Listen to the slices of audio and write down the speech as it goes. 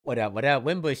What up,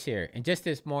 Winbush here. And just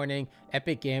this morning,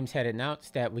 Epic Games had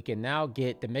announced that we can now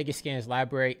get the Megascans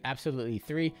library absolutely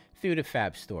free through the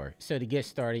FAB store. So to get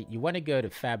started, you want to go to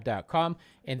fab.com,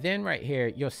 and then right here,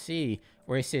 you'll see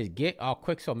where it says get all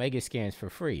Quixel Megascans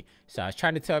for free. So I was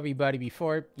trying to tell everybody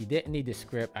before, you didn't need the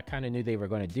script. I kind of knew they were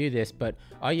going to do this, but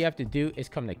all you have to do is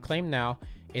come to claim now,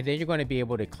 and then you're going to be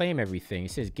able to claim everything.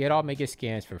 It says get all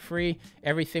Megascans for free.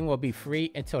 Everything will be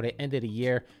free until the end of the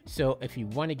year. So if you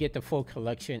want to get the full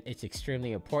collection, it's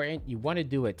extremely important. You want to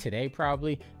do it today,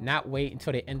 probably not wait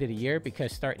until the end of the year,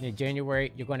 because starting in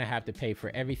January, you're going to have to pay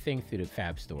for everything through the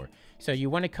FAB store. So you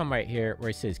want to come right here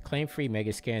where it says claim free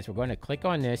Megascans. We're going to click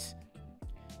on this.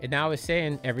 And now it's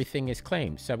saying everything is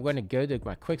claimed. So I'm going to go to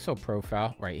my Quixel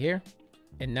profile right here.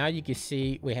 And now you can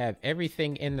see we have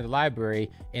everything in the library,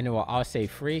 and it will all say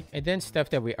free. And then stuff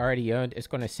that we already owned is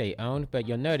going to say owned. But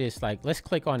you'll notice, like, let's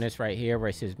click on this right here where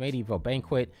it says Medieval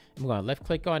Banquet. I'm going to left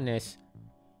click on this,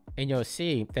 and you'll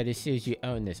see that it says you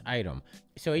own this item.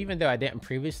 So even though I didn't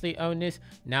previously own this,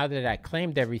 now that I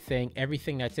claimed everything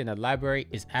that's in the library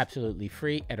is absolutely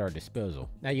free at our disposal.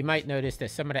 Now you might notice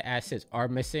that some of the assets are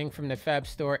missing from the FAB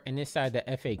store, and inside the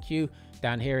FAQ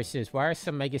down here it says why are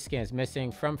some Megascans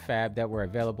missing from FAB that were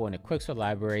available in the Quixel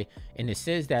library, and it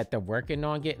says that they're working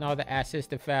on getting all the assets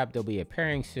to FAB. They'll be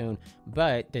appearing soon,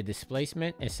 but the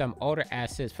displacement and some older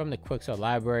assets from the Quixel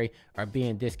library are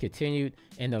being discontinued,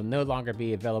 and they'll no longer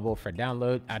be available for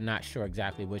download. I'm not sure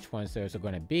exactly which ones those are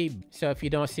going to be, so if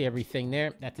you don't see everything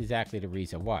there, that's exactly the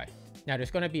reason why. Now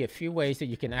there's going to be a few ways that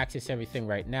you can access everything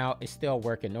right now. It's still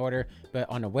work in order, but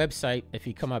on the website, if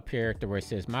you come up here to where it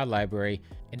says my library,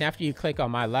 and after you click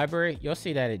on my library, you'll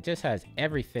see that it just has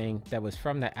everything that was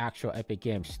from the actual Epic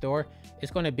Games store.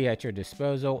 It's going to be at your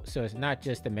disposal, so it's not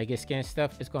just the Megascan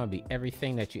stuff. It's going to be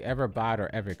everything that you ever bought or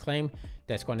ever claimed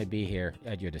that's going to be here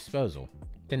at your disposal.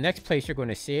 The next place you're going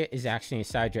to see it is actually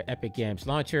inside your Epic Games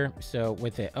launcher. So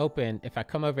with it open, if I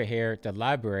come over here to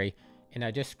library and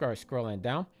I just start scrolling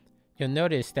down, you'll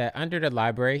notice that under the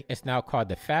library, it's now called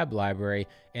the FAB library.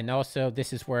 And also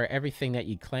this is where everything that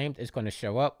you claimed is going to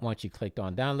show up once you clicked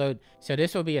on download. So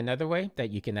this will be another way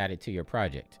that you can add it to your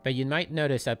project. But you might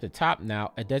notice at the top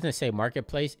now, it doesn't say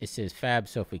marketplace, it says FAB.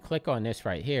 So if we click on this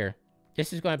right here,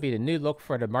 this is going to be the new look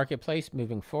for the marketplace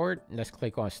moving forward. Let's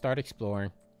click on start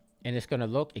exploring. And it's going to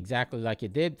look exactly like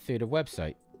it did through the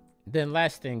website. Then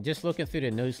last thing, just looking through the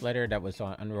newsletter that was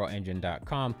on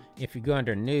unrealengine.com, if you go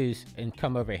under news and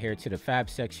come over here to the FAB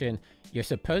section, you're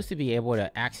supposed to be able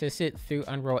to access it through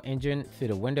Unreal Engine through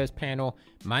the Windows panel.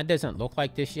 Mine doesn't look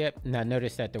like this yet, and I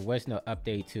noticed that there was no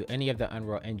update to any of the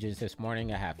Unreal Engines this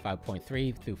morning. I have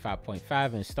 5.3 through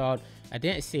 5.5 installed. I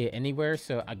didn't see it anywhere,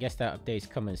 so I guess that update's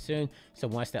coming soon. So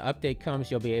once the update comes,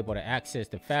 you'll be able to access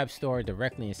the FAB store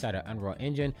directly inside of Unreal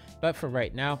Engine. But for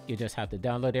right now, you just have to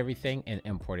download everything and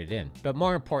import it in. But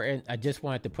more important, I just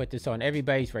wanted to put this on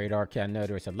everybody's radar, because I know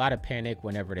there was a lot of panic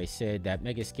whenever they said that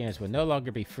Megascans would no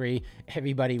longer be free.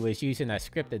 Everybody was using that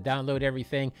script to download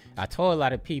everything. I told a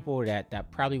lot of people that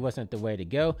that probably wasn't the way to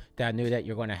go, that I knew that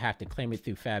you're going to have to claim it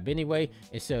through FAB anyway.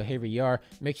 And so here we are.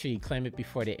 Make sure you claim it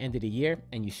before the end of the year,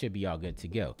 and you should be all good to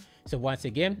go. So once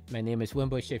again, my name is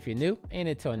Winbush if you're new, and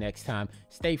until next time,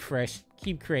 stay fresh,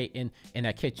 keep creating, and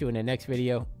I'll catch you in the next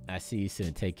video. I'll see you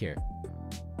soon. Take care.